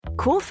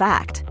Cool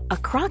fact, a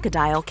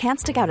crocodile can't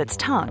stick out its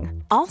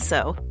tongue.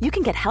 Also, you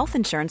can get health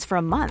insurance for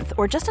a month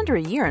or just under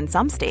a year in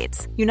some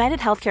states. United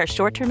Healthcare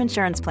short-term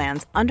insurance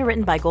plans,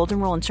 underwritten by Golden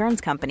Rule Insurance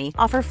Company,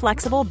 offer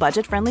flexible,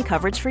 budget-friendly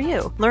coverage for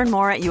you. Learn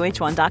more at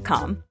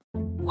uh1.com.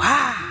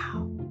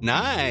 Wow.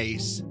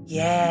 Nice.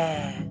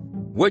 Yeah.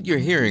 What you're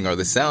hearing are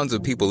the sounds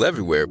of people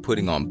everywhere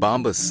putting on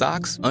Bombas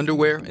socks,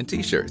 underwear, and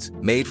T-shirts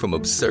made from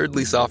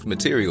absurdly soft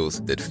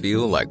materials that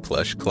feel like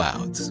plush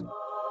clouds.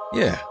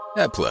 Yeah,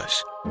 that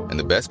plush. And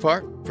the best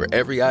part? For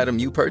every item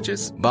you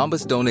purchase,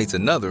 Bombas donates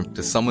another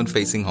to someone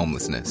facing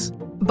homelessness.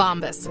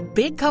 Bombas.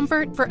 Big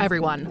comfort for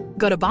everyone.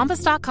 Go to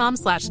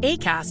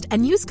bombas.com/ACAST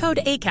and use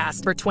code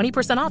ACAST for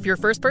 20% off your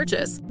first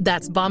purchase.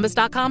 That's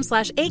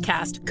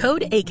bombas.com/ACAST.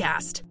 Code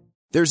ACAST.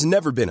 There's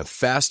never been a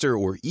faster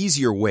or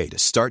easier way to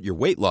start your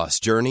weight loss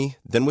journey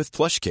than with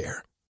PlushCare.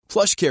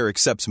 PlushCare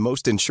accepts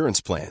most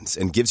insurance plans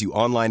and gives you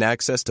online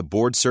access to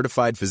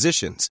board-certified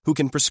physicians who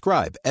can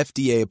prescribe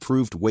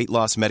FDA-approved weight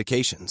loss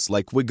medications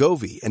like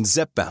Wegovy and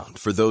Zepbound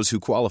for those who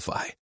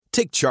qualify.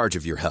 Take charge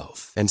of your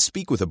health and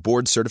speak with a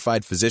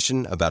board-certified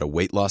physician about a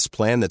weight loss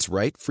plan that's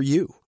right for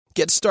you.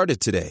 Get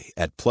started today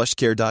at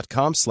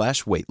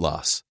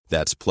plushcare.com/weight-loss.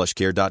 That's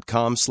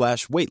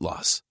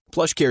plushcare.com/weight-loss.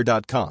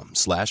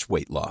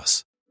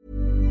 plushcare.com/weight-loss.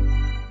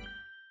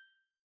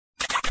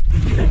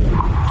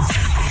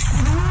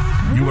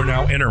 You are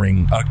now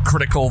entering a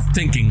critical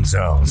thinking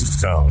zone.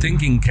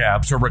 Thinking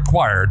caps are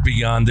required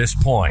beyond this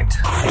point.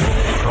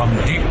 From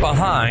deep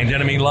behind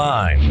enemy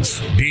lines,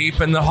 deep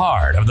in the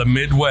heart of the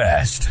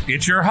Midwest,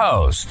 it's your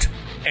host,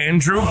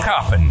 Andrew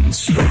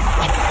Coppins.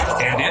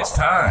 And it's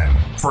time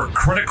for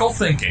Critical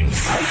Thinking.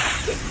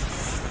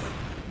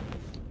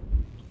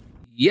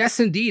 Yes,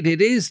 indeed.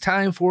 It is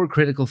time for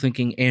Critical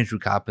Thinking. Andrew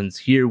Coppins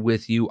here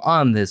with you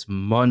on this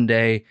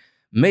Monday,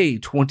 May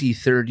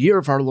 23rd, year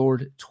of our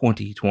Lord,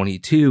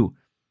 2022.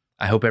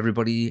 I hope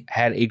everybody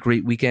had a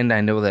great weekend.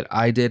 I know that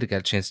I did. I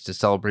got a chance to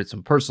celebrate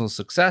some personal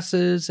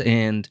successes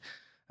and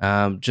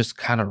just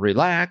kind of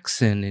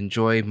relax and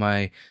enjoy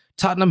my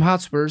Tottenham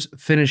Hotspurs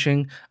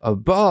finishing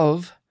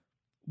above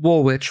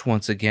Woolwich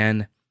once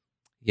again.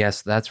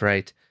 Yes, that's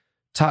right.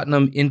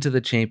 Tottenham into the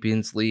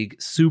Champions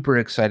League. Super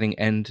exciting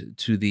end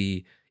to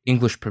the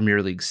English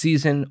Premier League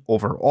season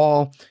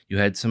overall. You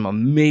had some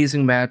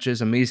amazing matches,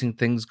 amazing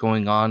things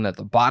going on at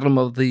the bottom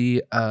of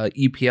the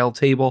EPL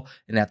table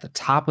and at the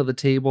top of the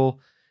table.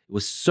 It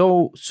was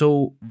so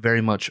very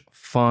much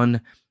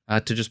fun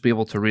to just be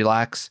able to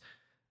relax,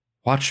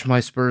 watch my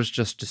Spurs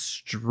just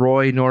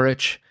destroy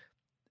Norwich,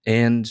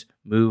 and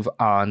move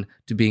on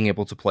to being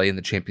able to play in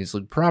the Champions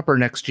League proper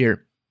next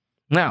year.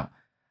 Now,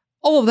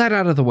 all of that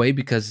out of the way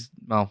because,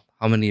 well,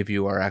 how many of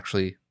you are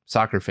actually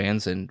soccer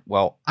fans? And,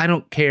 well, I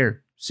don't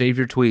care. Save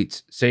your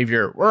tweets. Save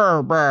your,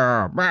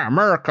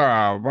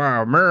 America,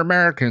 we're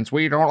Americans,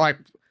 we don't like...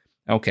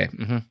 Okay.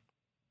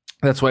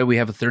 That's why we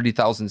have a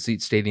 30,000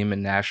 seat stadium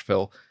in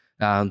Nashville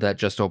that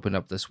just opened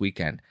up this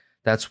weekend.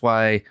 That's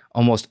why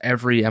almost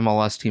every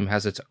MLS team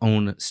has its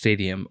own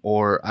stadium.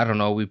 Or, I don't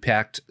know, we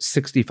packed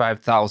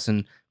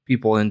 65,000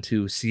 people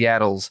into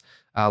Seattle's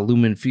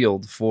Lumen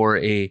Field for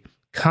a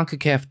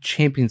CONCACAF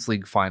Champions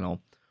League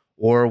final.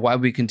 Or why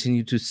we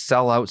continue to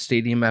sell out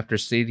stadium after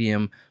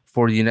stadium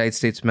for the United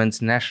States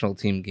men's national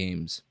team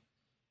games.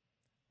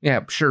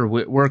 Yeah, sure,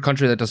 we're a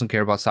country that doesn't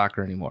care about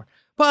soccer anymore.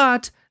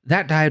 But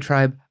that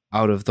diatribe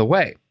out of the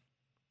way.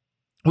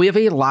 We have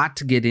a lot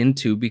to get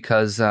into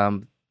because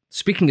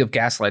speaking of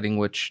gaslighting,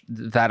 which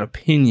that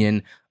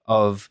opinion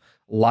of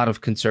a lot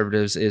of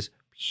conservatives is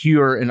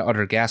pure and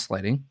utter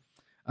gaslighting,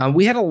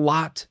 we had a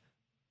lot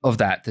of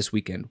that this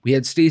weekend. We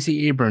had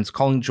Stacey Abrams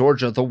calling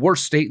Georgia the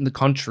worst state in the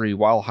country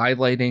while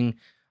highlighting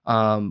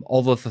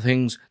all of the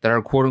things that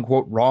are quote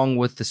unquote wrong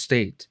with the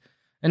state.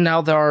 And now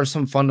there are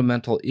some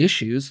fundamental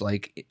issues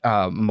like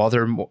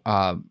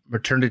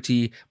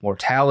maternity,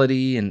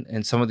 mortality,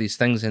 and some of these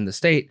things in the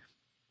state.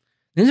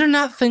 These are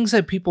not things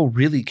that people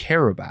really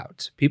care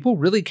about. People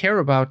really care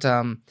about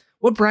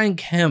what Brian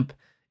Kemp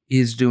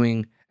is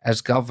doing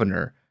as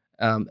governor,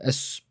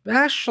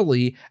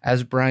 especially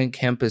as Brian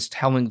Kemp is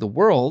telling the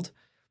world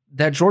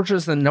that Georgia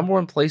is the number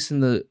one place in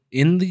the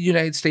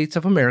United States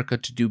of America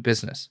to do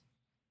business.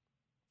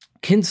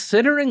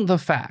 Considering the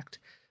fact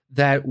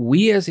that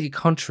we as a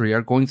country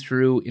are going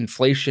through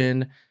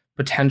inflation,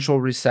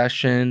 potential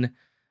recession,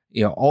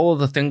 all of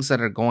the things that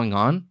are going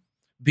on,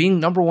 being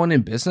number one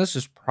in business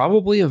is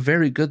probably a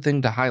very good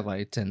thing to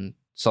highlight. And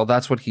so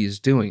that's what he's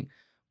doing.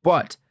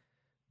 But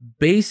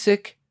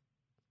basic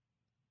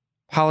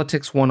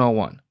politics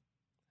 101.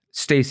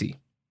 Stacey,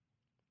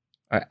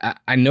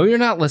 I know you're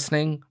not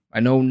listening. I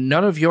know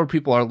none of your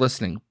people are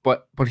listening,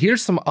 but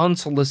here's some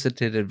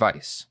unsolicited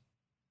advice.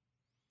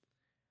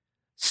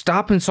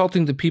 Stop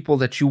insulting the people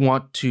that you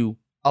want to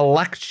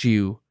elect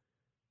you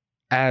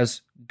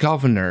as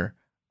governor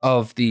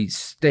of the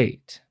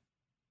state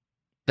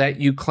that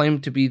you claim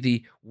to be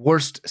the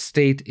worst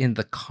state in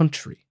the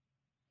country.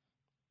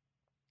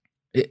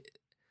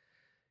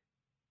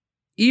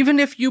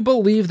 Even if you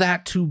believe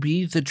that to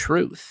be the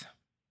truth,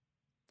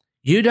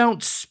 you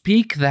don't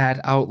speak that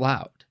out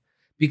loud.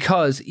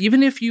 Because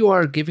even if you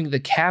are giving the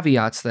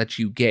caveats that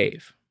you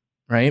gave,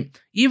 right?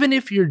 Even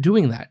if you're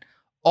doing that,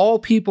 all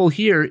people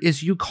hear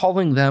is you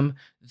calling them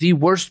the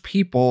worst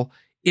people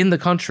in the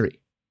country.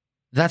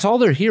 That's all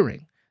they're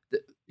hearing.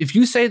 If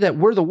you say that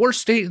we're the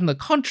worst state in the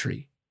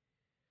country,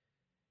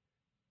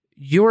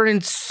 you're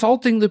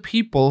insulting the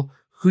people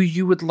who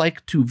you would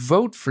like to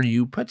vote for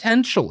you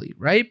potentially,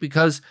 right?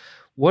 Because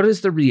what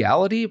is the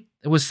reality?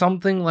 It was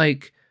something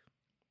like,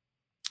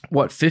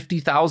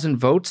 50,000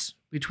 votes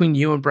between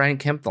you and Brian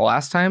Kemp the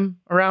last time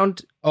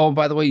around? Oh,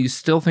 by the way, you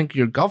still think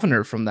you're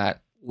governor from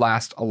that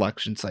last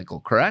election cycle,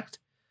 correct?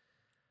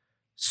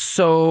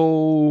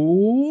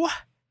 So,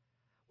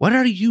 what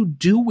are you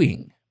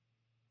doing?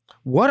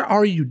 What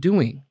are you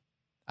doing?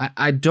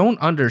 I don't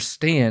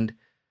understand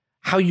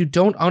how you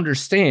don't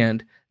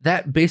understand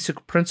that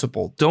basic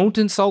principle. Don't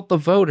insult the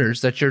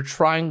voters that you're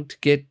trying to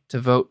get to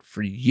vote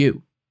for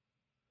you.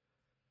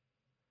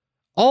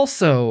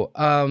 Also,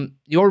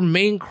 your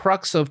main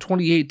crux of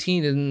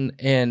 2018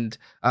 and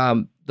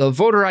the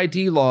voter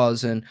ID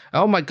laws and,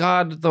 oh my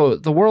God,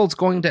 the world's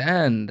going to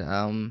end.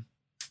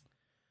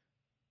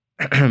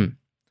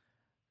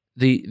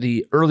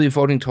 The early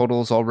voting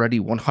total is already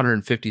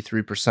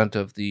 153%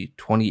 of the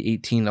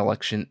 2018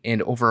 election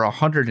and over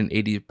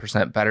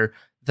 180% better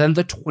than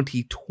the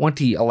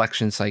 2020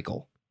 election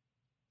cycle.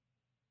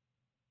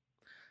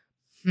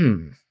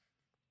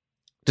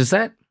 Does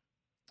that...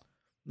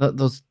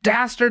 Those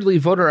dastardly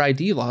voter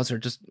ID laws are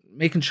just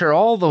making sure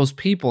all those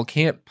people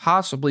can't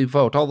possibly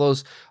vote. All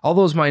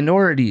those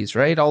minorities,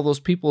 right? All those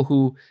people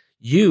who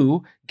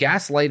you,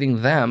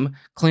 gaslighting them,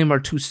 claim are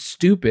too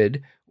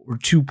stupid or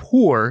too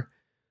poor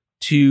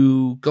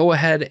to go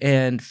ahead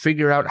and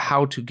figure out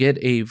how to get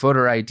a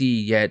voter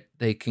ID, yet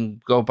they can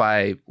go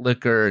buy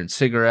liquor and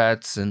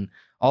cigarettes and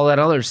all that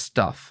other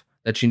stuff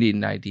that you need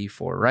an ID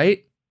for,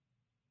 right?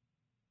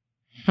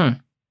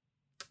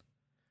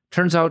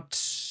 Turns out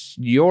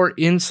you're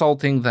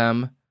insulting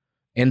them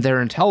and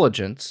their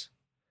intelligence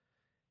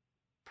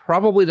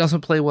probably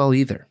doesn't play well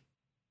either.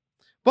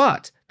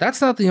 But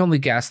that's not the only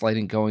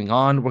gaslighting going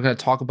on. We're going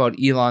to talk about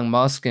Elon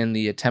Musk and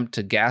the attempt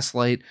to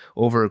gaslight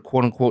over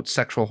quote-unquote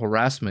sexual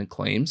harassment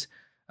claims.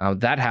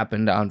 That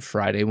happened on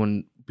Friday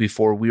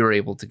before we were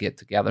able to get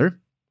together.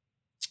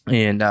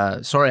 And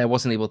sorry I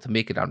wasn't able to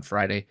make it on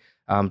Friday.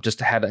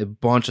 Just had a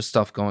bunch of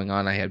stuff going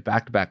on. I had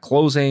back-to-back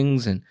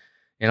closings and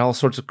all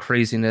sorts of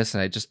craziness,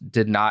 and I just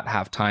did not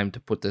have time to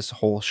put this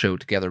whole show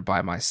together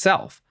by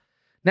myself.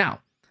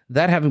 Now,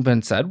 that having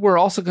been said, we're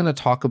also going to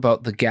talk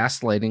about the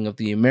gaslighting of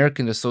the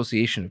American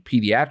Association of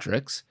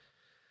Pediatrics,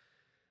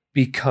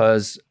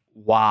 because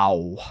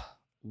wow.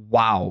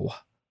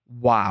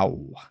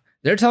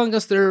 They're telling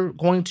us they're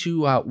going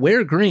to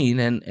wear green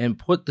and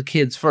put the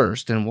kids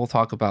first, and we'll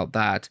talk about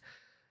that.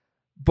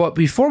 But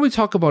before we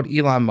talk about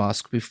Elon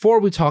Musk, before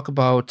we talk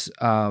about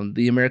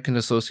the American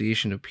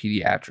Association of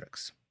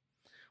Pediatrics,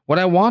 what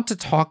I want to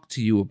talk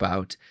to you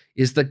about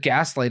is the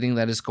gaslighting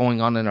that is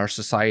going on in our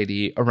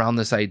society around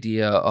this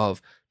idea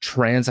of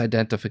trans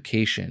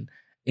identification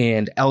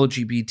and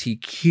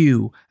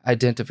LGBTQ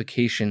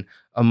identification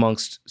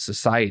amongst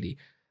society.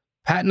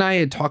 Pat and I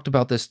had talked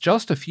about this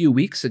just a few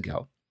weeks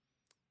ago,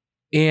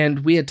 and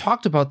we had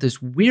talked about this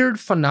weird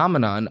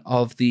phenomenon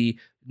of the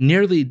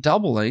nearly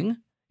doubling,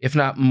 if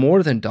not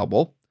more than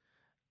double,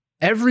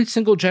 every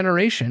single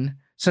generation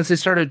since they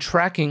started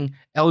tracking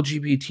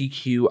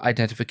LGBTQ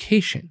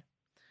identification,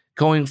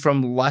 going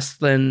from less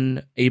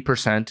than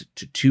 8%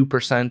 to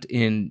 2%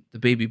 in the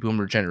baby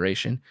boomer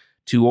generation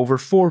to over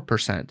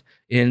 4%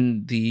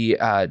 in the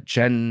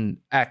Gen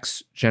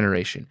X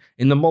generation.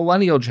 In the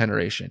millennial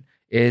generation,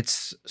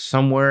 it's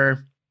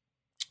somewhere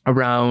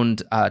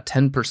around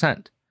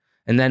 10%.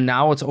 And then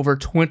now it's over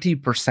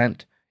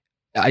 20%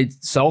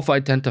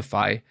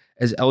 self-identify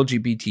as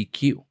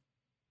LGBTQ.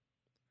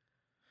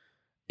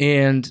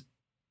 And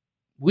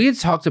we had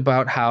talked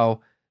about how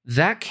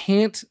that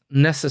can't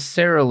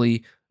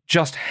necessarily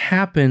just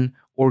happen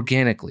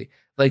organically,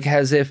 like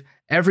as if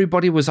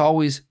everybody was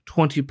always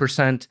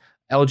 20%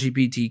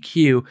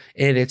 LGBTQ,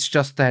 and it's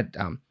just that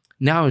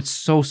now it's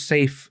so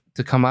safe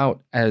to come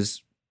out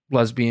as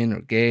lesbian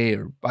or gay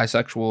or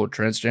bisexual or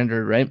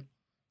transgender, right?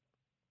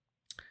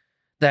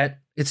 That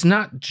it's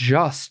not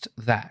just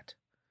that.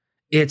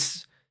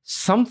 It's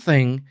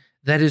something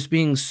that is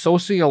being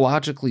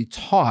sociologically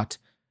taught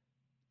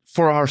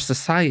for our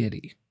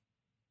society.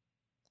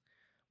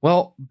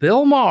 Well,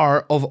 Bill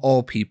Maher, of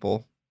all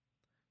people,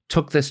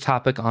 took this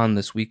topic on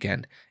this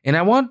weekend. And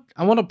I want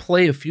to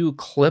play a few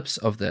clips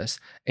of this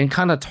and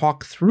kind of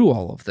talk through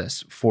all of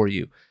this for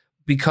you,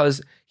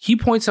 because he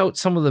points out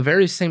some of the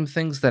very same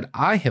things that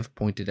I have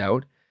pointed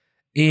out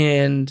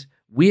and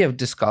we have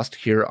discussed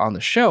here on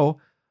the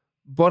show,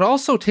 but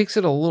also takes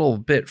it a little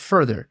bit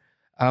further.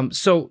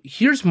 So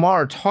here's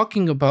Maher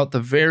talking about the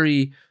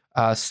very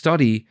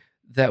study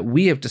that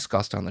we have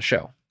discussed on the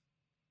show.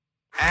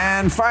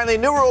 And finally,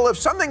 new rule: if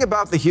something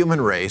about the human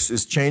race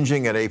is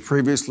changing at a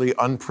previously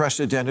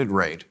unprecedented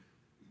rate,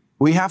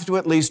 we have to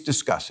at least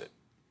discuss it.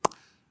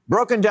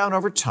 Broken down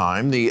over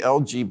time, the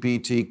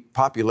LGBT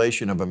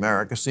population of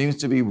America seems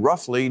to be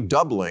roughly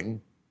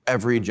doubling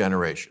every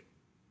generation.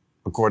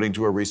 According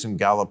to a recent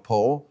Gallup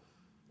poll,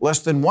 less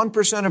than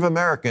 1% of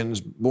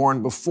Americans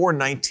born before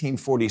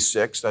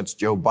 1946, that's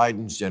Joe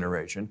Biden's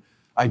generation,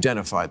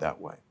 identify that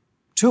way.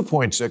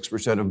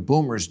 2.6% of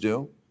boomers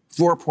do,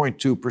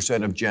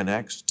 4.2% of Gen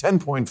X,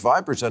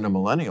 10.5% of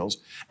millennials,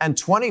 and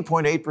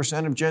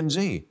 20.8% of Gen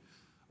Z.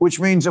 Which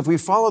means if we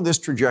follow this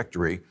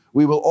trajectory,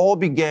 we will all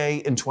be gay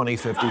in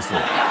 2054.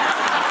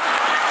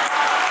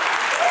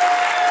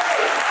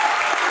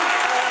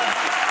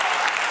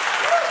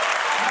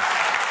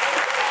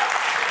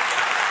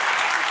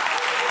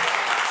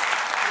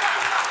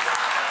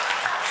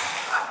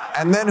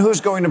 And then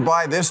who's going to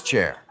buy this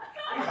chair?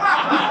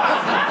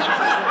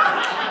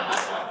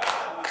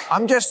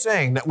 I'm just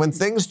saying that when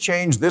things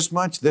change this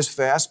much, this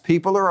fast,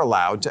 people are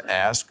allowed to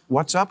ask,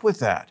 what's up with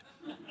that?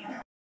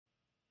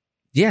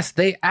 Yes,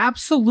 they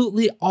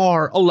absolutely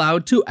are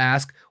allowed to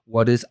ask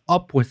what is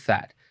up with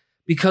that.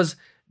 Because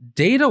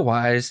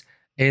data-wise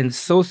and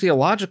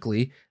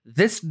sociologically,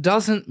 this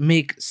doesn't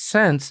make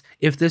sense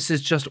if this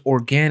is just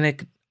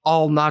organic,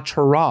 all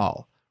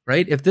natural,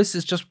 right? If this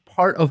is just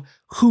part of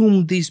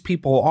whom these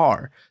people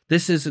are.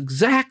 This is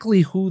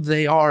exactly who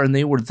they are, and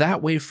they were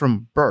that way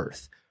from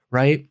birth,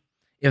 right?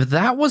 If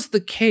that was the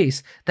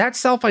case, that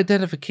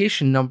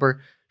self-identification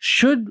number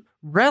should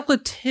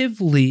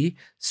relatively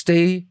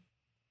stay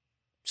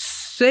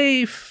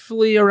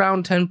safely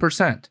around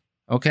 10%.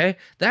 Okay?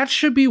 That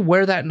should be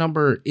where that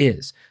number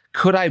is.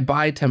 Could I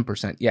buy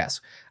 10%?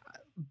 Yes.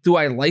 Do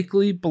I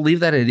likely believe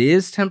that it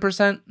is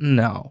 10%?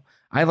 No.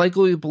 I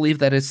likely believe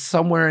that it's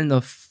somewhere in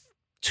the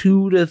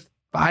 2 to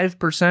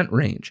 5%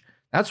 range.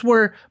 That's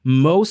where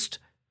most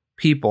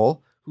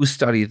people who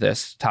study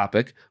this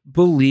topic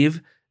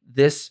believe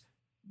this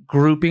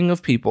grouping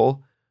of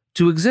people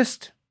to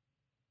exist.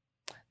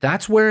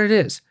 That's where it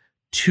is.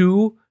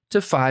 2 to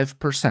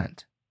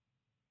 5%.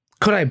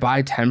 Could I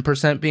buy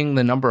 10% being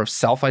the number of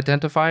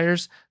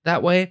self-identifiers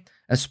that way,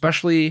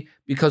 especially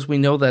because we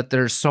know that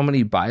there's so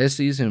many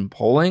biases in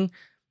polling?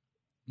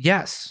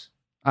 Yes,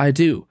 I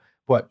do.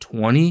 What,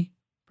 20%?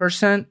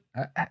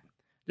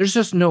 There's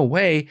just no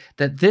way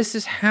that this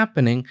is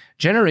happening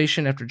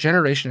generation after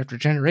generation after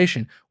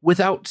generation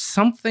without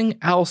something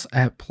else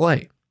at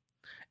play.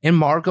 And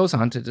Marr goes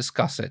on to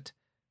discuss it.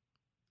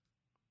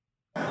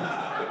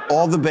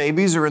 All the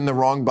babies are in the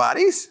wrong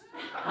bodies?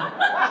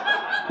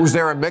 Was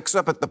there a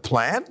mix-up at the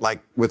plant,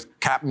 like with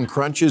Captain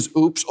Crunch's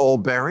Oops, All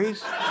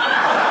Berries?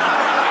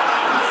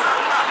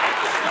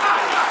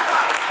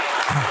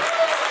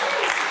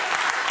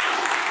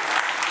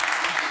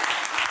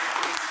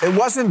 It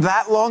wasn't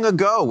that long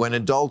ago when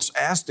adults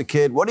asked a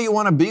kid, what do you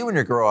want to be when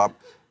you grow up?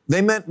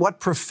 They meant what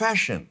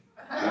profession?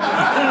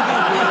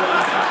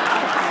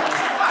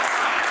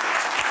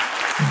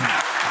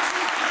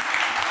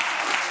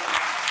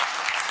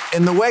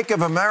 In the wake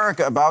of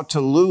America about to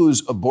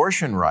lose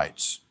abortion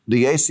rights,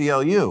 the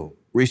ACLU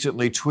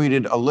recently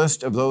tweeted a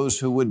list of those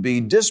who would be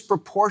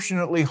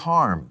disproportionately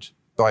harmed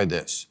by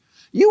this.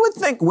 You would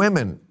think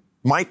women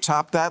might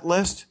top that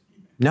list?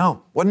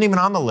 No, wasn't even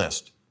on the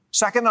list.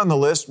 Second on the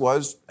list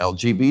was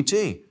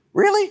LGBT.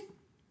 Really?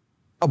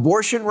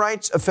 Abortion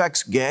rights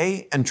affects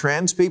gay and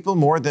trans people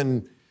more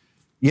than,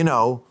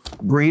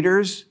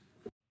 breeders?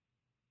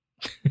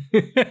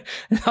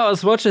 Now,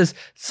 as much as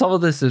some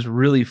of this is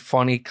really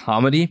funny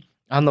comedy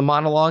on the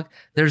monologue,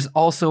 there's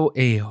also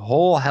a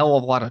whole hell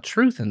of a lot of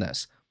truth in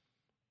this.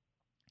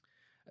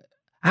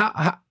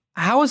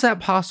 How is that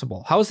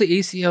possible? How is the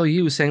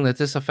ACLU saying that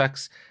this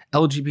affects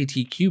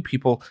LGBTQ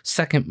people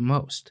second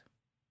most?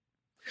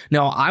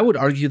 Now, I would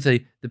argue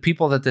the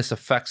people that this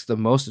affects the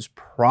most is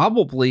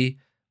probably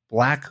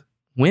Black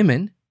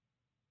women,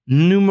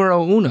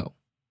 numero uno.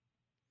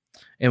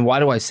 And why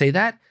do I say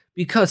that?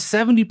 Because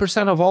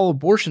 70% of all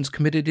abortions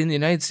committed in the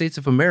United States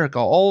of America,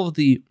 all of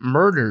the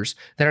murders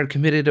that are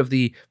committed of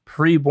the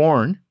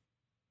preborn,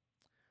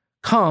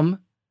 come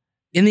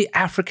in the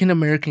African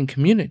American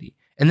community.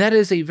 And that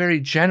is a very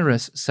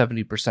generous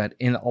 70%.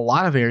 In a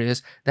lot of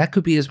areas, that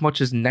could be as much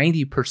as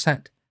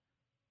 90%.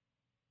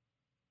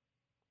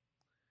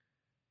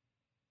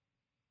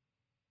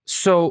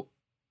 So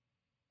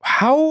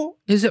how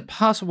is it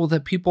possible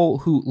that people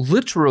who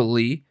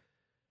literally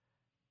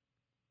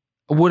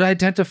would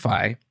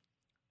identify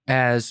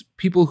as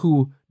people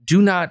who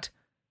do not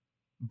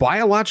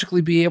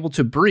biologically be able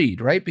to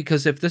breed, right?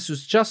 Because if this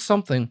was just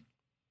something,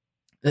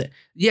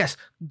 yes,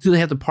 do they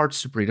have the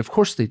parts to breed? Of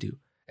course they do.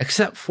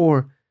 Except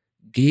for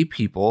gay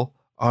people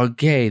are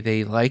gay.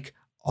 They like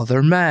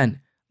other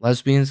men.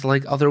 Lesbians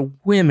like other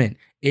women.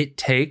 It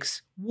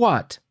takes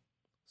what?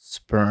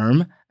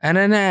 Sperm and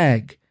an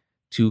egg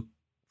to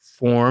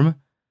form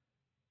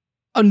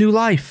a new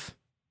life.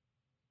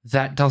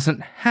 That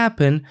doesn't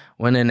happen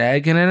when an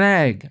egg and an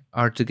egg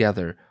are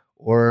together,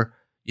 or,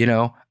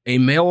 a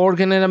male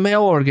organ and a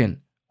male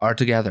organ are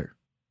together.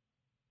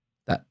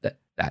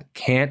 That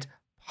can't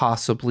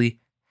possibly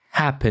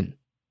happen.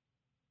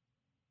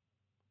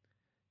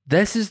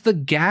 This is the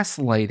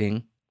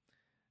gaslighting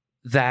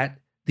that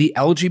the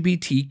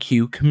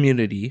LGBTQ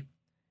community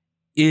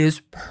is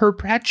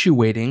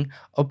perpetuating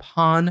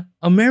upon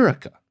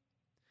America.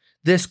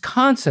 This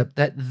concept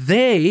that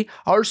they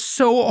are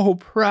so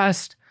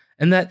oppressed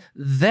and that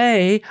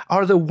they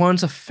are the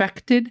ones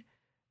affected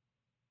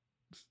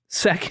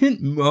second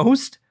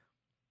most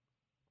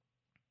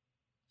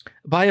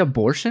by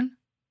abortion.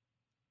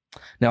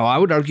 Now, I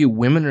would argue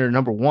women are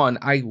number one.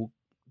 I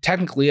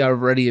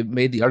already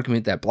made the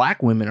argument that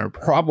black women are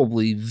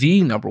probably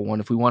the number one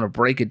if we want to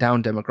break it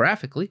down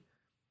demographically.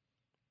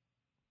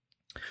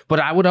 But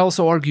I would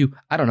also argue,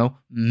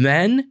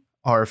 men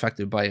are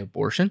affected by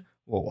abortion.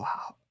 Well,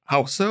 wow.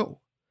 How so?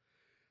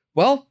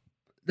 Well,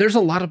 there's a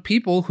lot of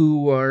people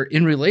who are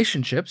in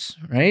relationships,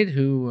 right,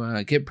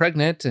 who get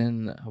pregnant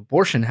and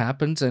abortion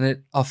happens and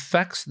it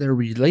affects their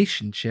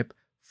relationship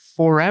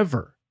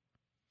forever.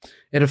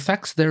 It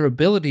affects their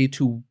ability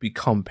to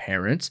become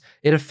parents.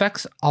 It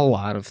affects a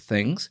lot of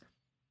things.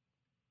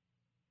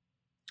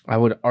 I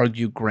would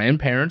argue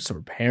grandparents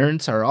or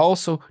parents are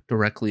also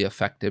directly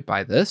affected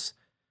by this,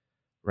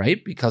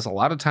 right? Because a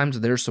lot of times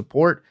their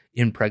support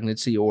in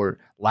pregnancy or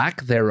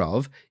lack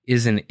thereof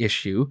is an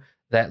issue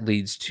that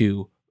leads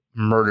to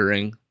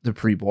murdering the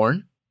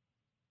preborn.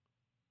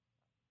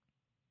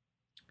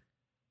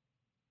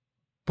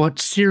 But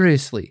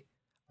seriously,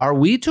 are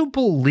we to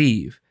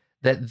believe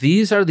that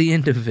these are the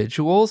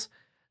individuals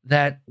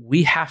that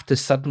we have to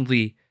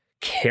suddenly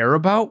care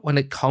about when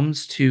it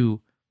comes to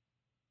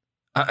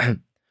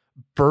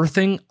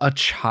birthing a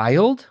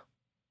child?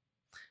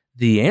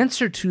 The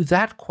answer to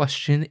that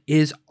question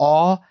is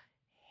all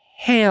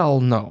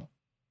hell no.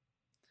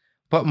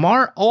 But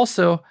Mar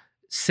also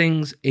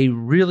sings a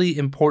really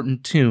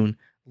important tune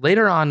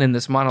later on in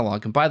this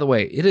monologue. And by the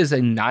way, it is a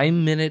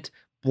 9-minute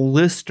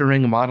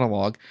blistering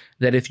monologue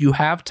that if you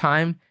have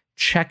time,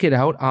 check it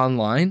out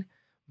online.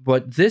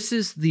 But this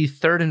is the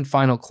third and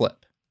final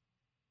clip.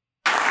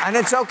 And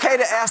it's okay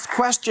to ask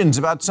questions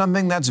about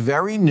something that's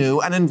very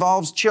new and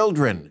involves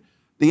children.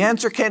 The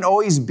answer can't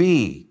always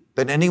be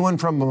that anyone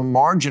from a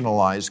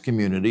marginalized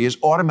community is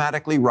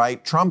automatically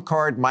right, trump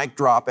card, mic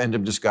drop, end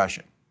of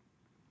discussion.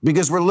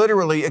 Because we're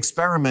literally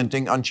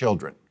experimenting on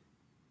children.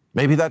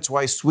 Maybe that's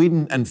why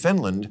Sweden and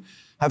Finland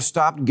have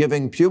stopped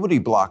giving puberty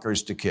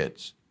blockers to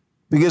kids.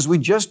 Because we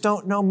just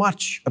don't know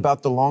much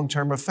about the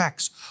long-term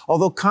effects.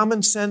 Although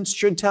common sense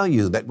should tell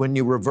you that when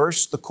you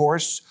reverse the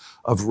course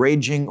of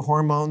raging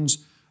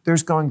hormones,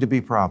 there's going to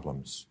be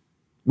problems.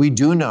 We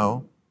do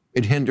know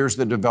it hinders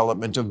the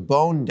development of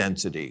bone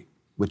density,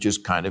 which is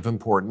kind of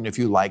important if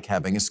you like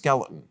having a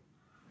skeleton.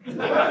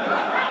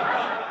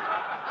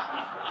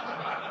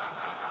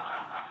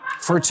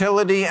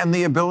 Fertility and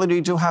the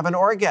ability to have an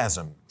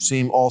orgasm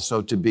seem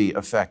also to be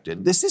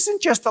affected. This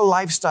isn't just a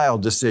lifestyle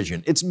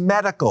decision, it's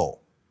medical.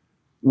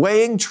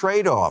 Weighing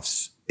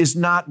trade-offs is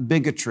not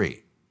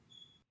bigotry.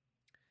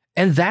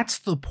 And that's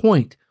the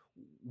point.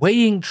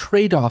 Weighing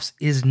trade-offs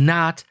is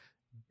not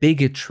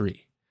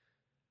bigotry.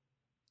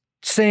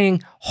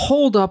 Saying,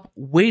 hold up,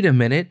 wait a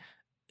minute.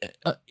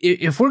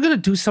 If we're going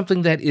to do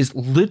something that is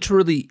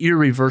literally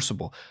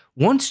irreversible,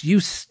 once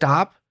you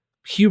stop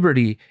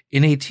puberty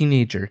in a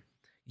teenager,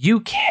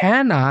 you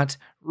cannot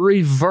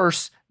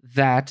reverse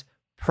that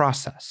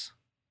process.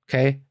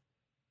 Okay?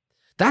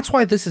 That's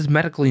why this is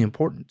medically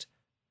important.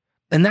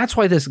 And that's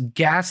why this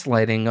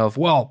gaslighting of,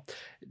 well,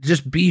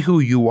 just be who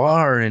you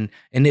are. And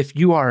if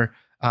you are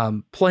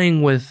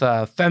playing with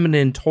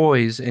feminine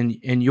toys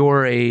and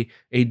you're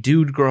a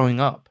dude growing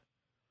up,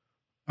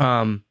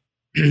 and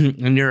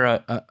you're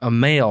a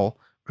male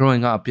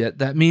growing up, yet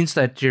that means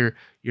that you're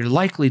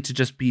likely to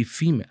just be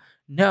female.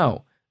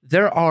 No,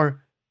 there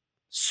are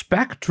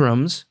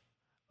spectrums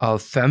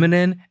of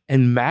feminine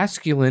and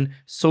masculine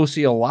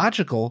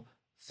sociological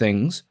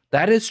things.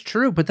 That is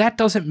true, but that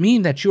doesn't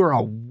mean that you're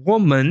a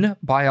woman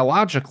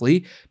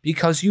biologically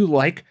because you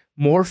like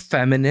more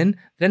feminine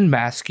than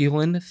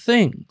masculine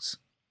things.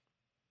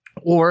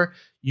 Or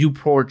you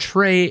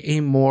portray a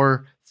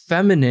more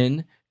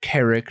feminine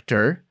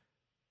character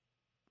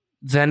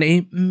than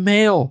a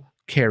male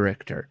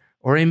character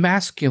or a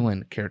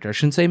masculine character. I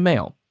shouldn't say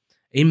male.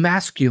 A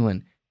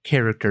masculine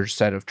character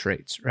set of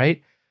traits,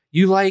 right?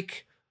 You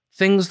like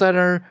things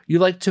you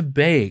like to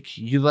bake.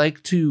 You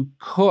like to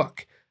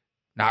cook.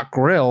 Not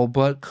grill,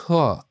 but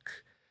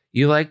cook.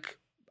 You like,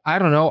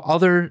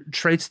 other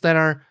traits that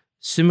are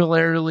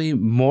similarly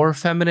more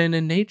feminine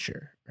in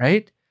nature,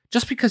 right?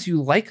 Just because you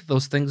like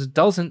those things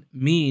doesn't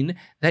mean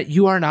that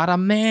you are not a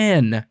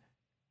man.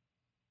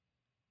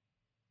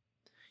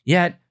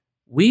 Yet,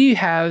 we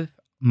have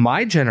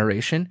my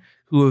generation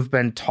who have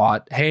been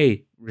taught,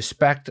 hey,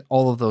 respect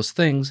all of those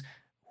things,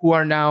 who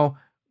are now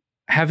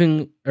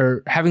having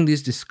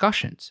these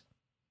discussions.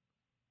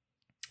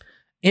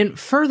 And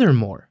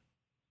furthermore,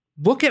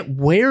 look at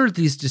where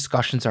these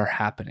discussions are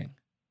happening.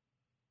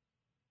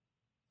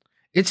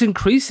 It's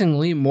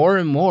increasingly more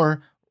and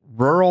more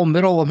rural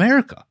middle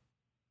America.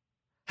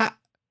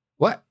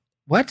 What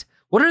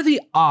are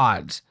the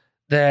odds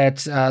that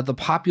the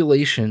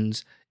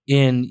populations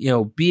in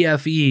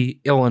BFE,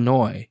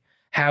 Illinois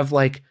have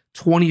like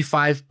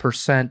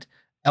 25%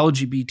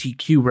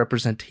 LGBTQ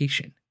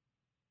representation.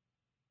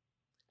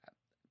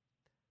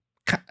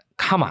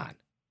 Come on.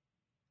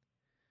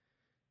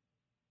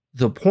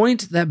 The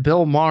point that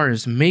Bill Maher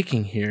is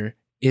making here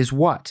is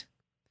what?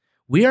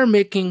 We are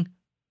making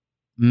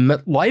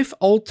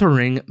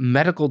life-altering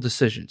medical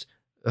decisions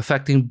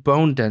affecting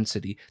bone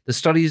density. The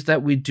studies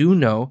that we do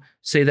know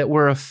say that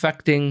we're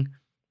affecting,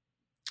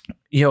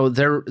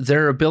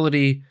 their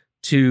ability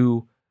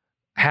to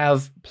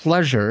have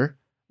pleasure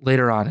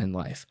later on in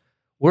life.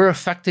 We're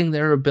affecting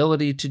their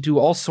ability to do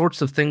all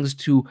sorts of things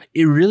to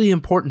really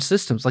important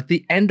systems like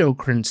the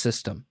endocrine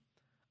system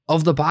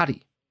of the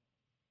body.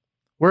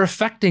 We're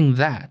affecting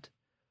that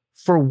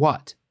for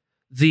what?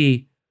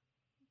 The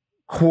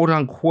quote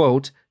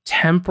unquote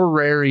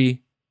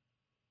temporary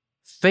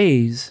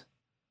phase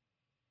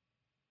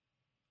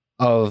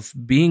of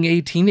being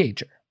a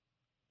teenager.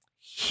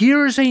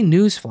 Here's a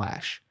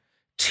newsflash.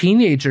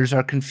 Teenagers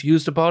are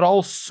confused about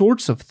all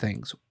sorts of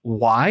things.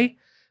 Why?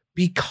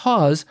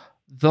 Because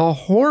the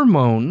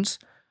hormones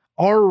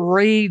are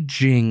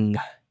raging.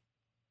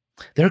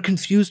 They're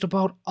confused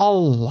about a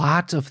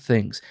lot of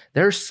things.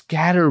 They're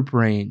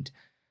scatterbrained.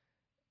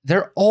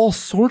 They're all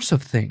sorts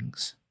of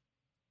things.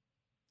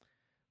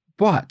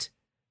 But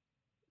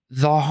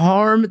the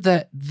harm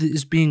that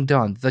is being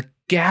done, the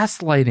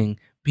gaslighting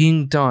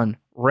being done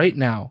right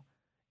now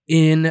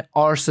in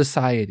our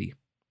society,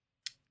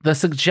 the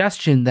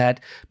suggestion that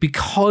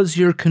because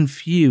you're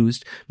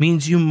confused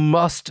means you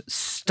must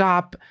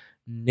stop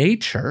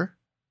nature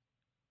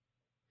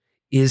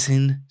is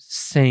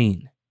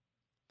insane.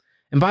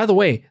 And by the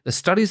way, the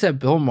studies that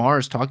Bill Maher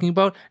is talking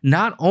about,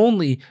 not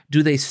only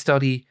do they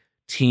study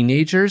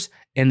teenagers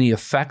and the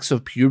effects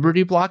of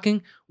puberty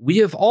blocking, we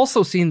have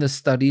also seen the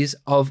studies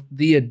of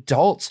the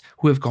adults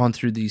who have gone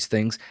through these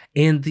things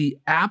and the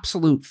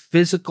absolute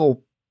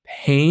physical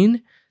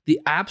pain, the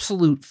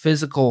absolute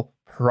physical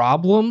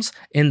problems,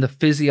 and the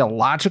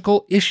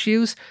physiological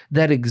issues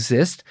that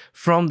exist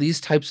from these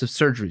types of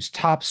surgeries,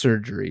 top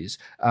surgeries.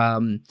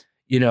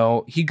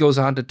 He goes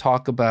on to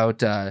talk about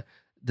the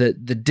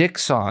dick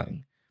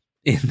sawing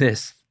in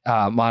this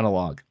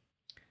monologue.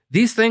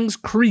 These things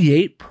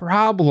create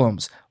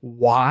problems.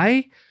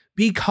 Why?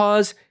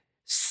 Because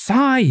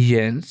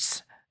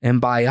science and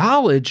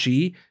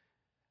biology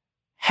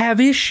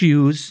have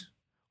issues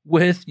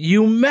with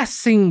you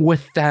messing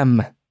with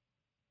them.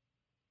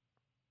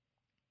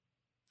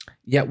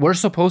 Yet we're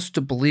supposed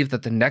to believe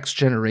that the next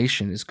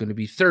generation is going to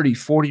be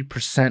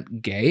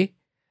 30-40% gay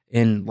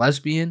and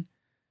lesbian,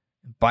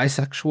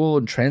 bisexual,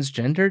 and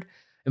transgendered.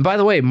 And by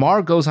the way,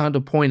 Maher goes on to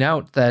point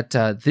out that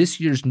this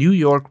year's New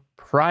York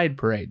Pride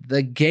Parade,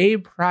 the gay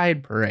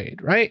Pride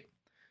Parade, right?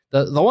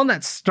 The one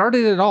that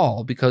started it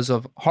all because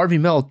of Harvey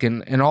Milk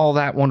and all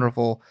that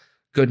wonderful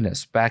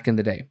goodness back in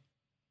the day,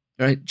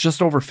 right?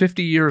 Just over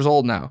 50 years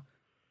old now,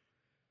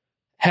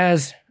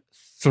 has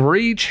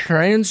 3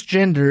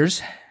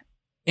 transgenders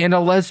and a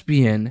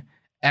lesbian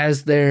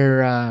as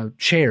their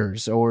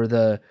chairs or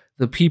the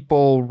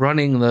people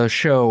running the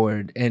show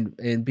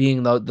and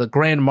being the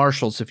grand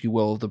marshals, if you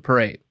will, of the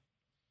parade.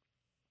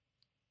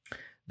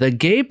 The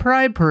Gay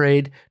Pride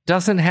Parade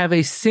doesn't have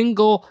a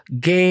single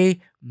gay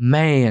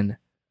man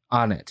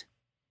on it.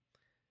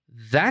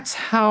 That's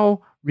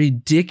how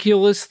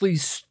ridiculously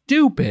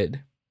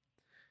stupid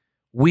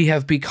we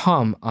have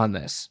become on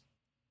this.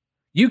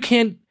 You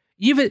can't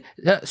even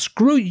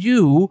screw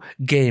you,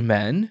 gay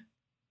men.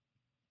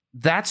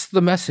 That's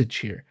the message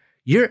here.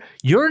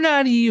 You're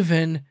not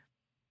even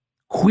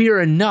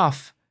queer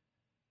enough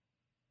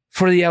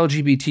for the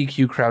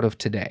LGBTQ crowd of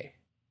today.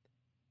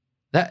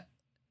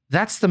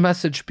 That's the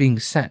message being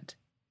sent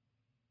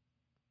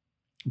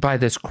by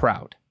this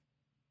crowd.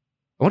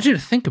 I want you to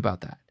think about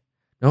that.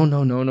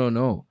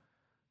 No.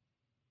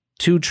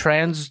 2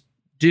 trans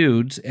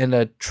dudes and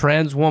a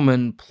trans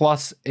woman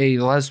plus a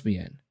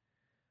lesbian.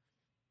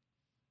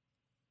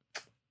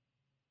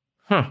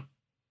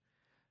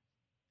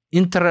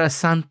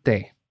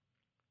 Interessante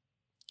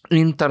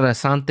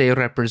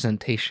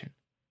representation.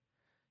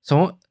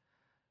 So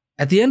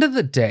at the end of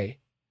the day,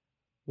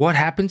 what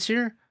happens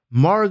here?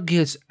 Maher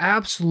gets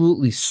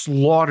absolutely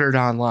slaughtered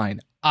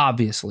online,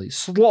 obviously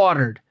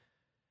slaughtered.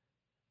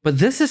 But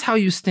this is how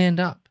you stand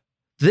up.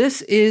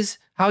 This is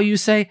how you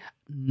say,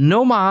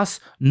 no mas,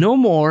 no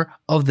more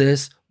of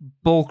this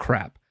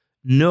bullcrap.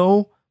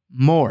 No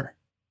more.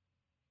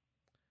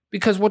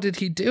 Because what did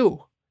he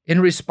do? In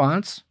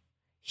response,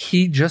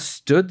 he just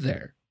stood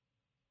there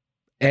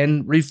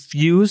and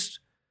refused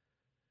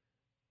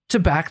to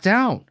back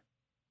down.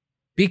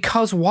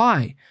 Because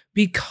why?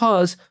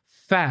 Because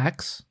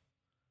facts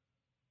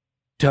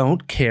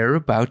don't care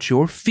about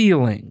your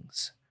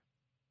feelings,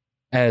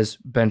 as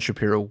Ben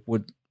Shapiro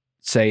would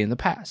say in the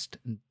past,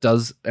 and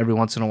does every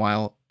once in a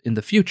while in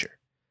the future.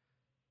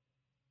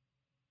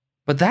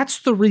 But that's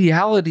the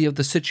reality of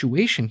the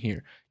situation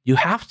here. You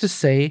have to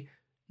say,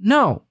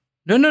 no.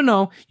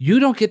 You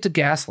don't get to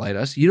gaslight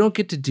us. You don't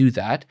get to do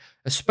that,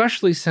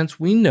 especially since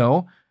we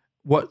know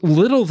what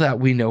little that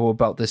we know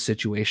about this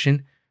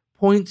situation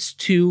points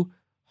to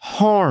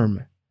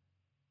harm,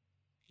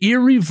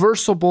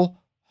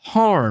 irreversible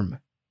harm.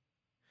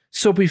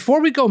 So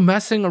before we go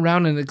messing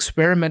around and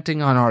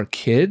experimenting on our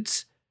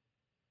kids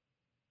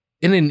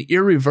in an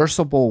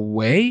irreversible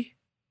way,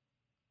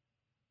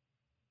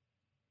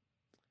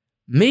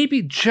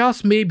 maybe,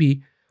 just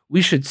maybe,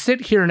 we should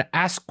sit here and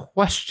ask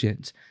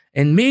questions.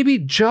 And maybe,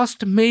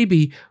 just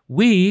maybe,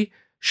 we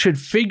should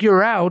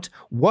figure out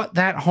what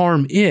that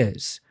harm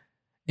is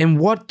and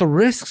what the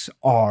risks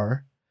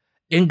are,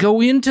 and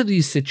go into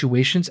these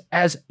situations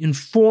as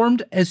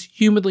informed as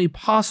humanly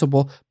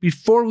possible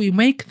before we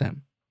make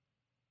them.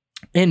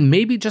 And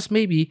maybe, just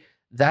maybe,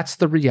 that's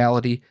the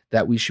reality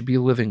that we should be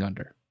living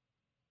under.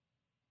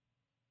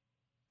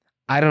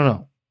 I don't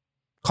know.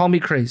 Call me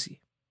crazy.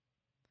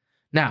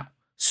 Now,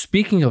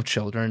 speaking of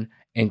children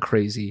and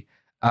crazy,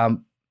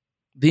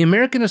 the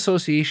American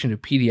Association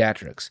of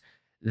Pediatrics,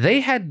 they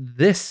had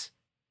this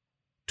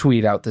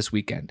tweet out this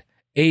weekend.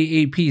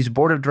 AAP's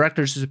board of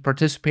directors is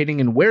participating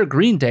in Wear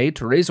Green Day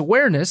to raise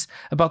awareness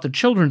about the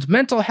children's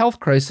mental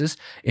health crisis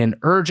and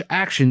urge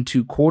action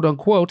to quote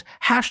unquote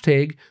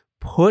hashtag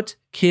put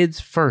kids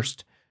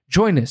first.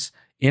 Join us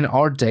in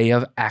our day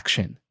of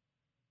action.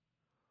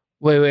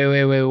 Wait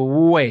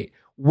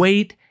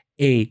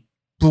a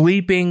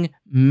bleeping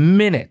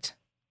minute.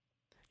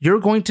 You're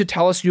going to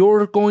tell us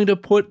you're going to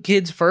put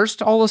kids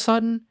first all of a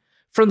sudden?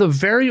 From the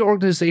very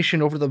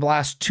organization over the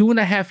last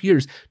 2.5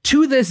 years,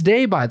 to this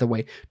day, by the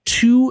way,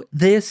 to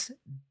this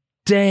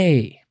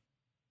day,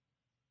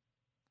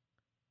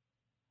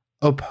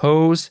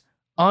 oppose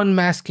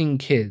unmasking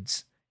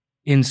kids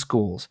in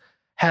schools,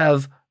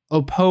 have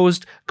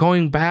opposed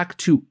going back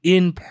to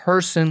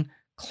in-person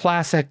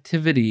class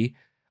activity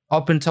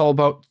up until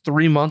about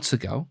 3 months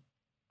ago,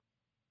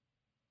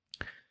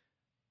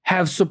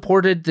 have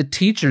supported the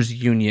teachers'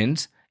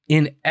 unions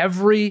in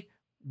every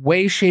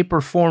way, shape,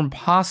 or form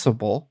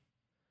possible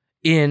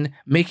in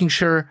making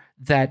sure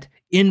that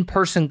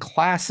in-person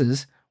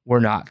classes were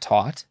not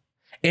taught.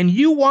 And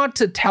you want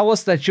to tell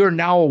us that you're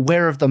now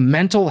aware of the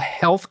mental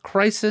health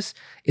crisis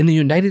in the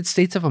United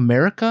States of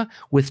America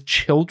with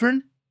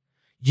children?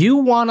 You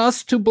want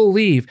us to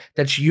believe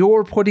that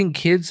you're putting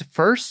kids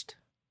first?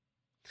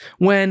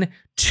 When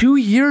 2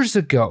 years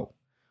ago,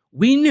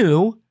 we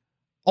knew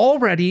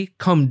already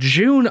come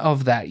June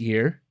of that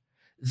year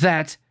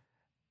that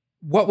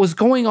what was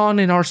going on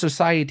in our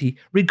society,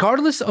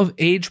 regardless of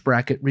age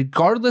bracket,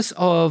 regardless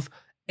of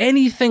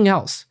anything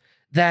else,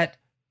 that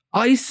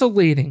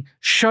isolating,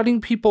 shutting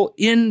people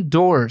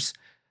indoors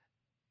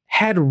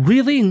had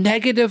really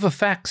negative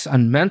effects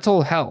on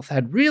mental health,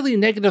 had really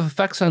negative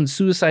effects on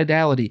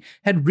suicidality,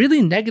 had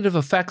really negative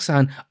effects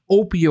on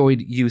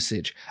opioid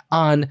usage,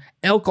 on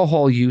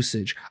alcohol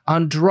usage,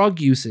 on drug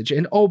usage.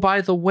 And oh,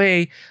 by the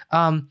way,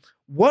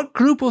 what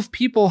group of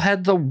people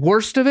had the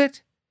worst of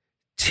it?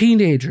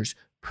 Teenagers,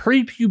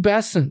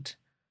 prepubescent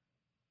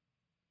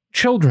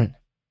children,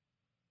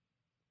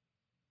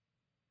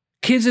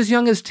 kids as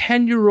young as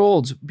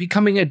 10-year-olds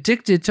becoming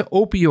addicted to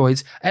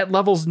opioids at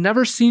levels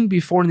never seen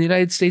before in the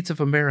United States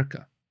of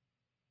America.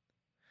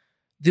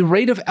 The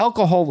rate of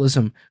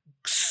alcoholism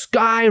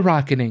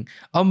skyrocketing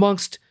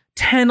amongst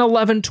 10,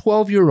 11,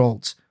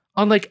 12-year-olds,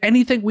 unlike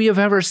anything we have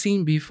ever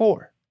seen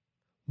before.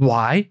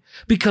 Why?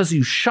 Because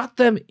you shut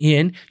them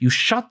in, you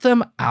shut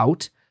them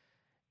out,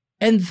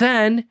 and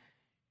then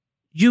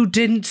you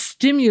didn't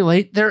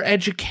stimulate their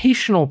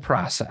educational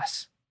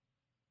process.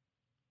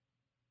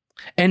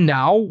 And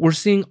now we're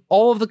seeing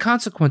all of the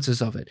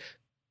consequences of it.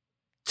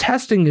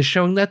 Testing is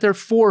showing that they're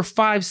 4,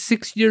 5,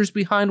 6 years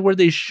behind where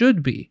they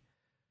should be.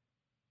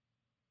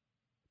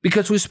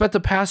 Because we spent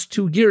the past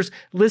 2 years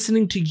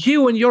listening to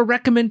you and your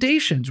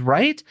recommendations,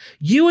 right?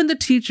 You and the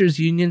teachers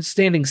union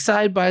standing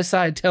side by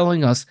side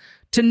telling us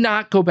to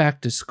not go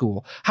back to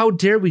school. How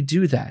dare we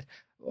do that?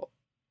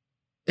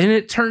 And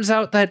it turns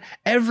out that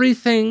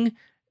everything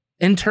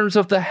in terms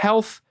of the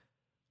health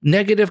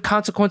negative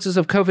consequences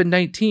of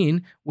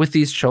COVID-19 with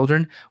these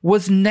children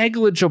was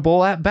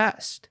negligible at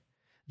best.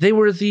 They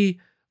were the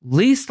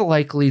least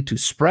likely to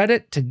spread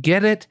it, to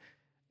get it,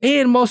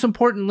 and most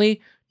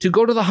importantly, to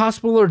go to the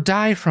hospital or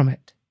die from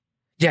it.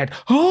 Yet,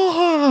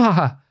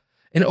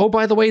 and oh,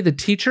 by the way, the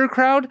teacher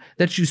crowd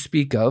that you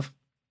speak of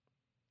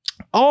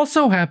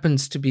also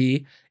happens to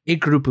be a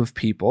group of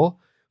people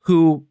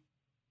who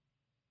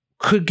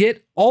could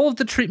get all of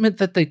the treatment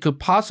that they could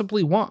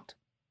possibly want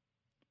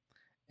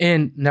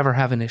and never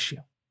have an issue.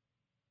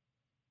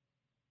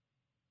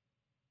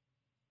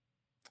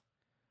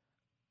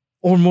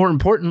 Or more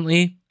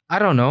importantly, I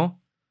don't know,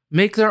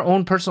 make their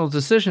own personal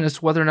decision as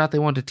to whether or not they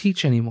want to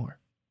teach anymore.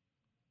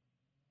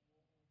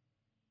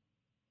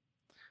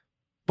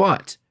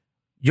 But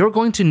you're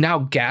going to now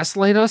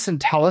gaslight us and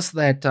tell us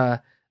that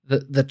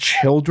the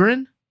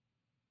children,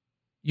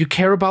 you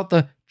care about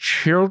the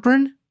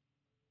children?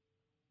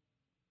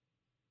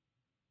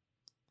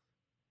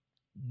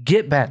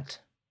 Get bent.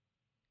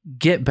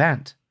 Get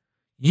bent.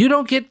 You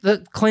don't get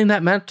to claim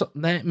that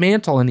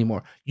mantle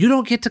anymore. You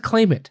don't get to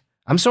claim it.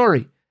 I'm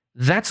sorry.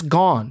 That's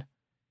gone.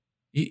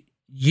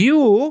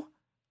 You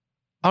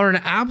are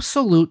an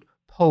absolute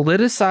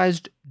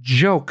politicized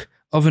joke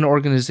of an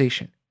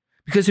organization.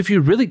 Because if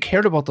you really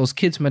cared about those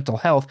kids' mental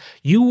health,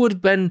 you would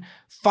have been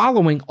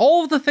following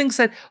all of the things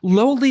that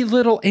lowly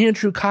little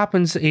Andrew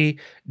Coppins, a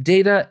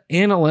data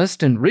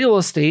analyst and real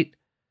estate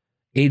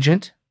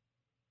agent,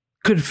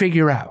 could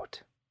figure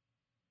out.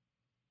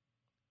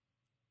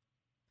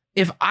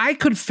 If I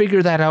could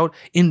figure that out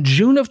in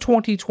June of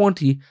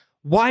 2020,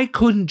 why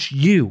couldn't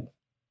you?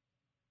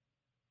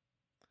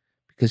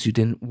 Because you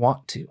didn't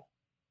want to.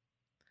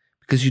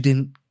 Because you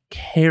didn't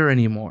care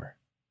anymore.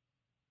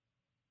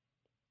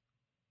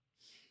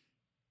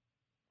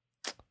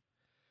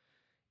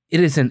 It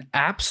is an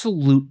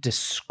absolute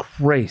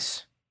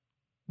disgrace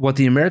what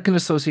the American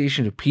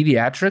Association of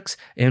Pediatrics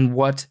and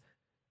what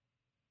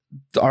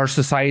our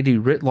society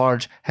writ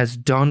large has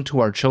done to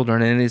our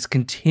children and is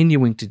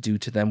continuing to do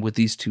to them with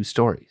these two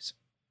stories.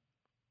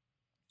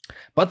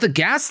 But the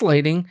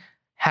gaslighting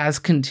has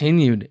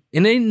continued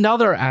in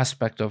another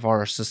aspect of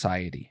our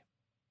society.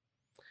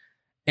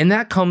 And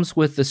that comes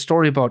with the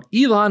story about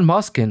Elon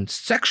Musk and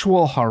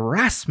sexual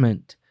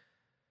harassment.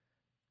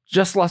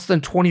 Just less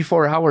than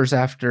 24 hours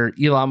after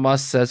Elon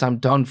Musk says, I'm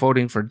done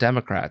voting for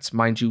Democrats.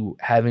 Mind you,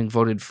 having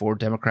voted for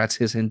Democrats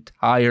his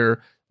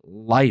entire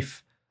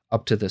life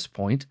up to this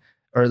point,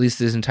 or at least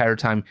his entire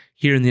time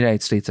here in the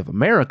United States of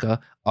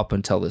America up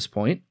until this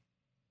point.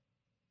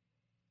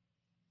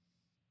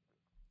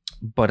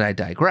 But I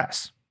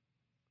digress.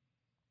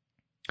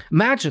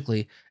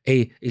 Magically,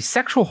 a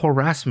sexual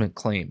harassment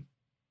claim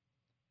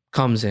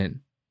comes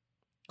in,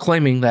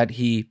 claiming that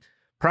he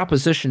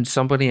propositioned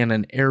somebody in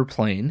an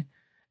airplane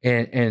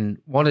and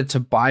wanted to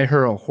buy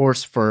her a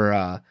horse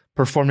for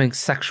performing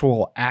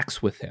sexual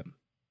acts with him.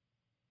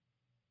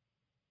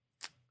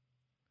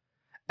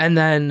 And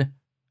then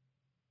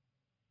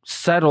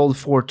settled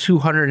for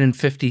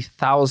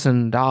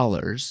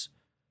 $250,000.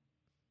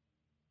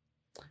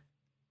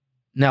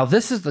 Now,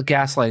 this is the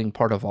gaslighting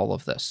part of all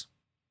of this.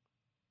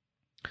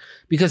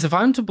 Because if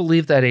I'm to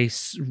believe that a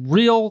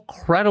real,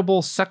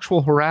 credible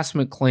sexual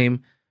harassment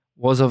claim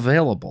was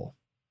available,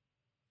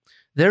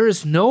 there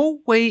is no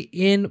way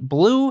in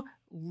blue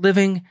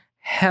living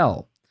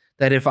hell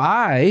that if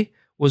I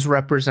was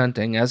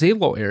representing as a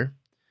lawyer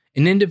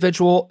an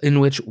individual in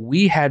which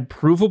we had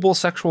provable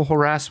sexual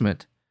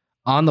harassment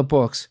on the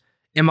books,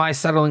 am I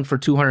settling for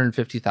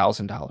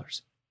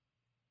 $250,000?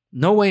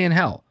 No way in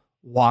hell.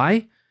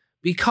 Why?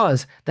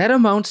 Because that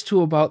amounts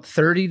to about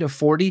 30 to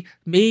 40,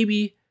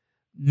 maybe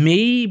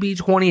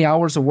 20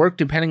 hours of work,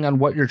 depending on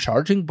what you're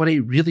charging, but a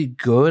really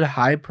good,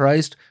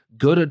 high-priced,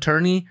 good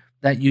attorney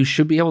that you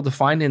should be able to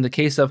find in the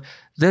case of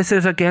this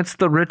is against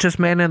the richest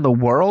man in the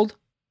world.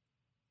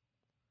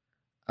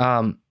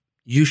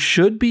 You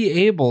should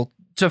be able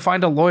to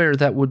find a lawyer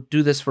that would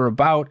do this for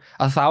about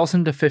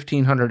 $1,000 to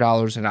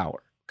 $1,500 an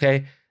hour.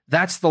 Okay,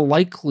 that's the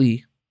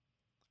likely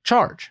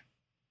charge.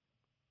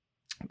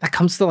 That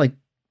comes to like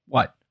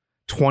what,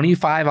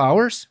 25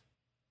 hours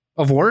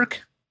of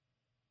work?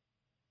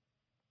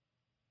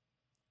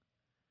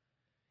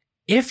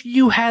 If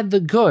you had the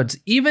goods,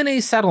 even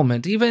a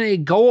settlement, even a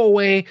go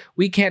away,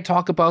 we can't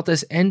talk about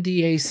this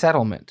NDA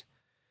settlement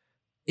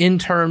in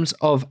terms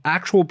of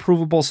actual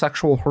provable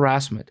sexual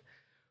harassment,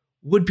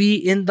 would be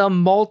in the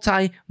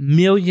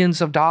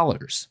multi-millions of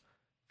dollars.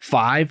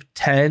 5,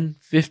 10,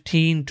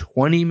 15,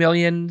 $20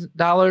 million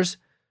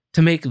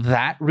to make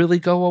that really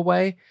go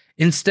away.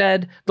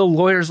 Instead, the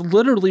lawyers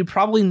literally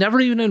probably never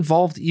even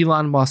involved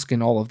Elon Musk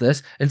in all of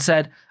this and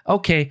said,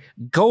 okay,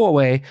 go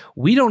away.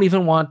 We don't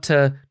even want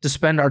to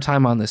spend our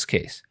time on this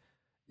case.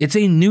 It's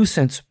a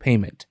nuisance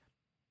payment.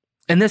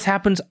 And this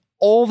happens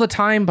all the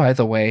time, by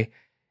the way,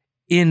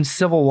 in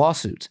civil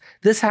lawsuits.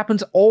 This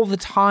happens all the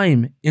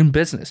time in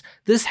business.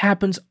 This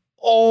happens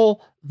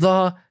all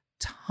the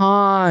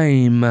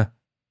time.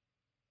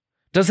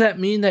 Does that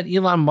mean that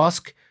Elon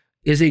Musk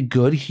is a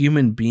good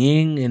human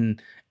being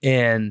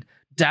and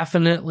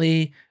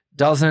definitely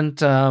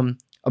doesn't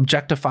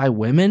objectify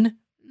women?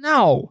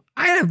 No,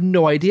 I have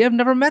no idea. I've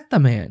never met the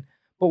man.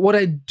 But what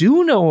I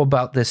do know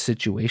about this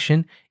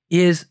situation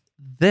is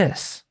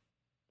this.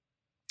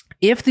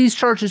 If these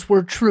charges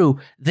were true,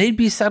 they'd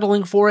be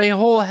settling for a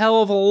whole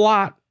hell of a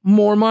lot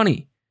more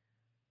money.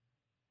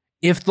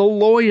 If the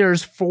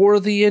lawyers for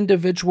the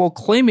individual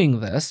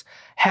claiming this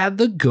had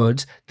the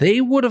goods,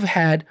 they would have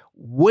had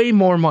way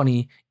more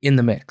money in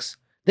the mix.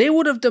 They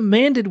would have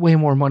demanded way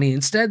more money.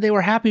 Instead, they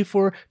were happy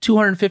for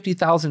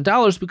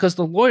 $250,000 because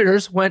the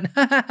lawyers went,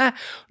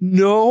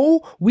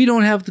 no, we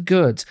don't have the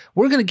goods.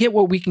 We're going to get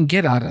what we can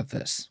get out of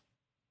this.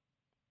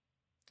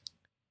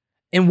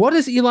 And what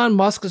is Elon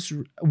Musk's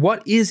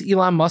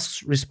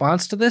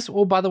response to this?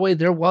 Oh, by the way,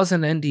 there was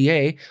an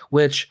NDA,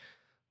 which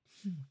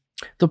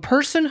the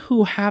person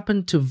who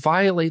happened to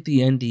violate the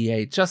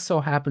NDA just so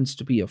happens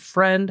to be a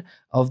friend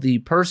of the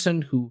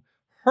person who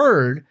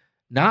heard,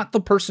 not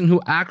the person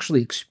who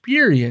actually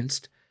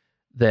experienced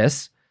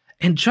this,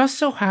 and just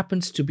so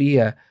happens to be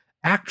a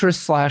actress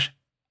slash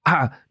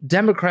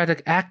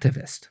Democratic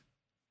activist.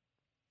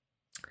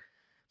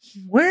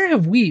 Where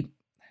have we...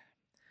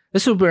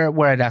 This is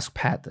where I'd ask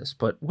Pat this,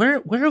 but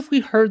where have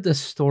we heard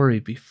this story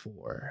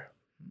before?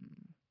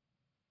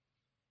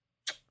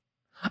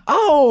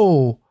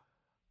 Oh,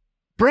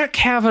 Brett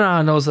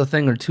Kavanaugh knows a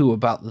thing or two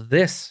about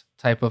this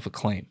type of a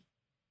claim.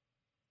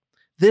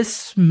 This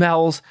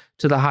smells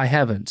to the high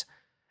heavens.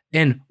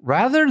 And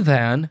rather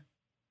than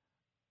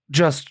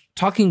just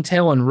tucking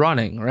tail and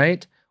running,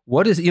 right?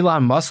 What is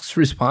Elon Musk's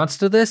response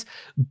to this?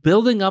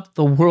 Building up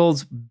the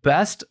world's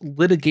best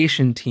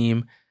litigation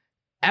team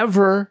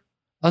ever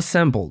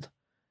assembled.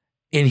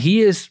 And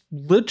he is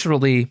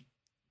literally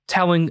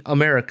telling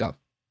America,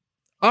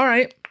 all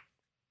right,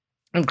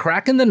 I'm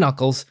cracking the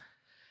knuckles.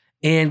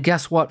 And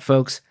guess what,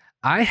 folks?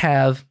 I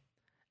have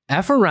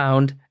F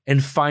around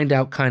and find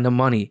out kind of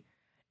money.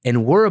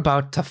 And we're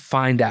about to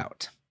find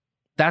out.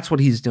 That's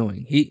what he's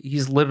doing.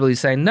 He's literally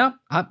saying, no,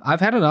 I've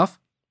had enough.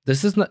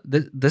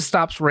 This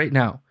stops right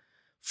now.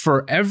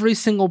 For every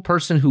single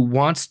person who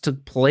wants to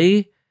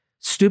play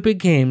stupid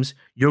games,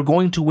 you're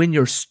going to win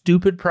your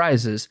stupid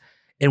prizes.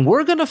 And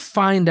we're going to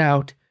find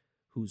out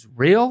who's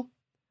real,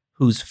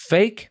 who's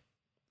fake,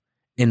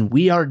 and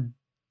we are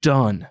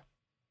done.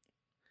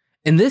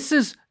 And this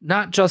is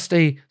not just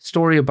a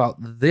story about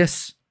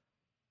this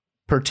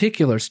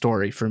particular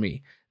story for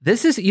me.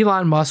 This is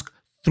Elon Musk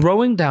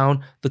throwing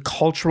down the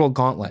cultural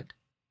gauntlet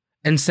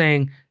and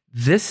saying,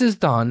 this is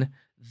done.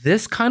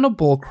 This kind of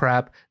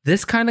bullcrap,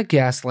 this kind of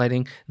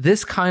gaslighting,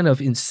 this kind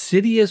of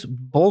insidious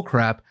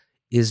bullcrap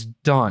is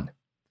done.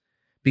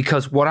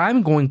 Because what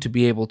I'm going to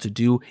be able to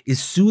do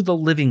is sue the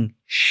living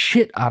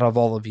shit out of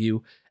all of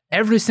you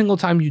every single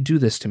time you do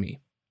this to me.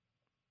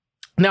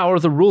 Now, are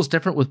the rules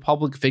different with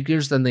public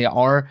figures than they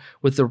are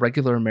with the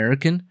regular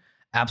American?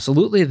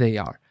 Absolutely they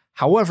are.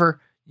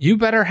 However, you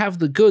better have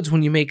the goods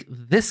when you make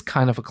this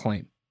kind of a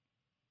claim.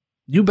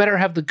 You better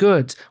have the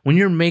goods when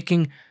you're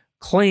making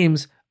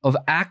claims of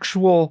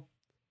actual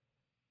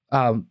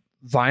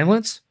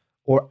violence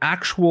or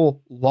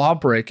actual law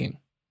breaking.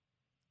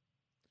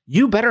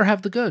 You better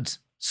have the goods.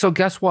 So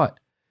guess what?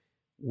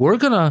 We're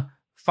going to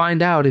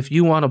find out if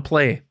you want to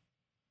play.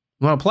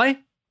 You want to play?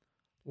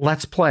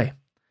 Let's play.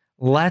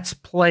 Let's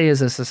play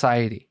as a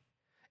society.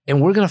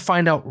 And we're going to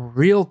find out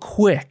real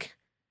quick,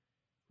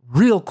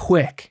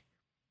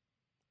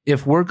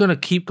 if we're going to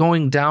keep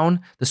going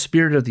down the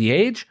spirit of the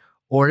age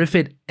or if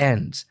it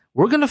ends.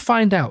 We're going to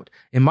find out.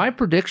 And my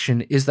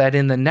prediction is that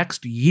in the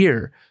next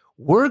year,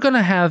 we're going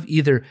to have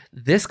either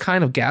this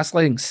kind of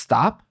gaslighting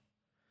stop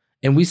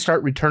and we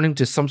start returning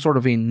to some sort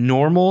of a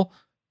normal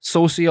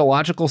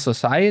sociological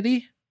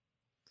society,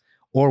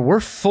 or we're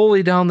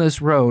fully down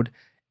this road.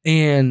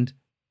 And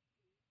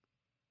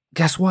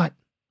guess what?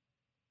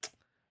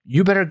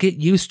 You better get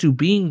used to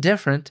being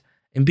different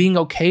and being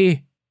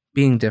okay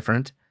being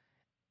different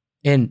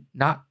and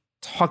not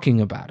talking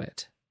about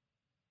it.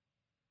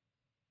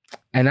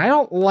 And I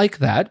don't like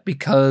that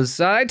because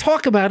I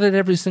talk about it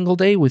every single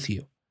day with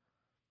you,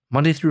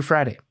 Monday through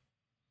Friday.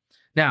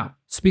 Now,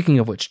 speaking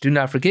of which, do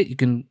not forget you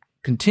can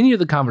continue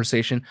the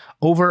conversation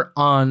over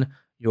on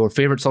your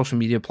favorite social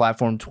media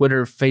platform,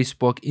 Twitter,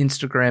 Facebook,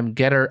 Instagram,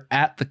 Getter,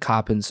 at The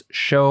Coppins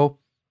Show.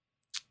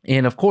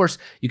 And of course,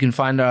 you can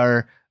find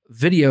our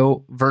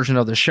video version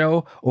of the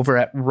show over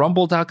at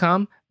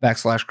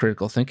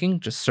rumble.com/critical thinking.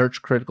 Just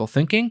search critical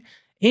thinking.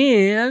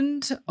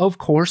 And of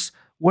course,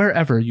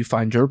 wherever you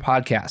find your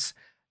podcasts.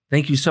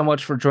 Thank you so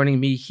much for joining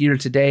me here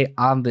today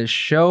on this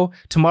show.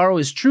 Tomorrow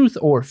is Truth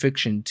or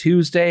Fiction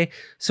Tuesday,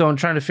 so I'm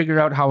trying to figure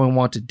out how I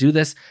want to do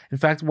this. In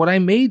fact, what I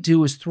may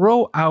do is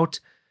throw out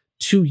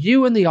to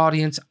you in the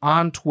audience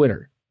on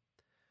Twitter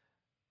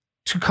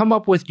to come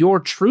up with your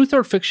truth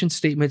or fiction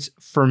statements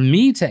for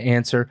me to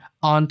answer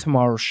on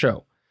tomorrow's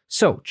show.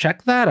 So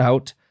check that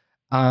out.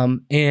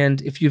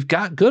 And if you've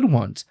got good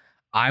ones,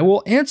 I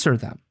will answer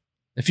them.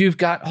 If you've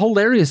got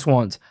hilarious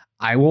ones,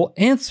 I will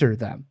answer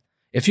them.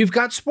 If you've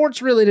got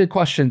sports-related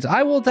questions,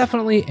 I will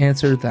definitely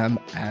answer them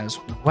as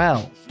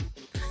well.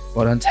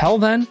 But until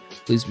then,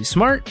 please be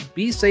smart,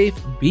 be safe,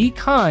 be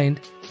kind,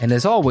 and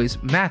as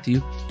always,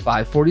 Matthew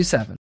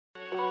 5:47.